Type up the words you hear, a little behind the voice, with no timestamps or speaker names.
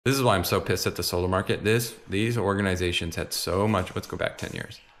This is why I'm so pissed at the solar market. These organizations had so much. Let's go back 10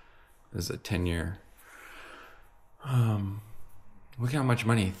 years. This is a 10-year. Look how much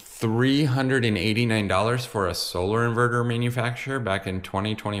money. $389 for a solar inverter manufacturer back in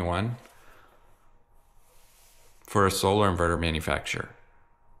 2021. For a solar inverter manufacturer.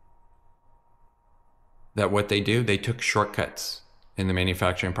 That what they do, they took shortcuts in the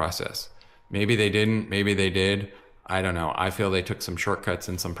manufacturing process. Maybe they didn't, maybe they did. I don't know. I feel they took some shortcuts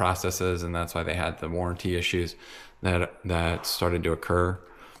in some processes, and that's why they had the warranty issues that started to occur.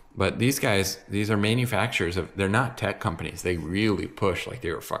 But these guys, these are manufacturers of, they're not tech companies. They really push like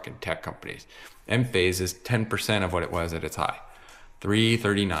they were fucking tech companies. Enphase is 10% of what it was at its high,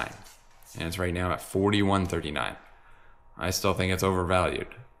 339, and it's right now at 4139. I still think it's overvalued.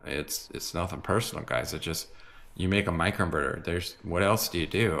 It's nothing personal, guys. It's just, you make a microinverter. There's, what else do you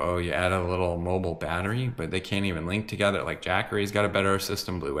do? Oh, you add a little mobile battery, but they can't even link together. Like Jackery's got a better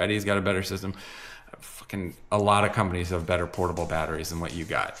system. Blue Eddy's got a better system. Fucking a lot of companies have better portable batteries than what you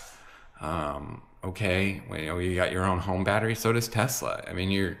got. Okay, well, you got your own home battery. So does Tesla. I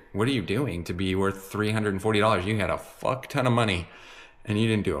mean, what are you doing to be worth $340? You had a fuck ton of money and you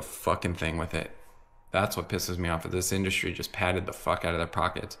didn't do a fucking thing with it. That's what pisses me off. This industry just padded the fuck out of their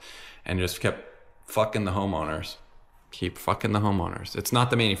pockets and just kept fucking the homeowners. Keep fucking the homeowners. It's not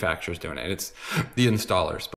the manufacturers doing it. It's the installers.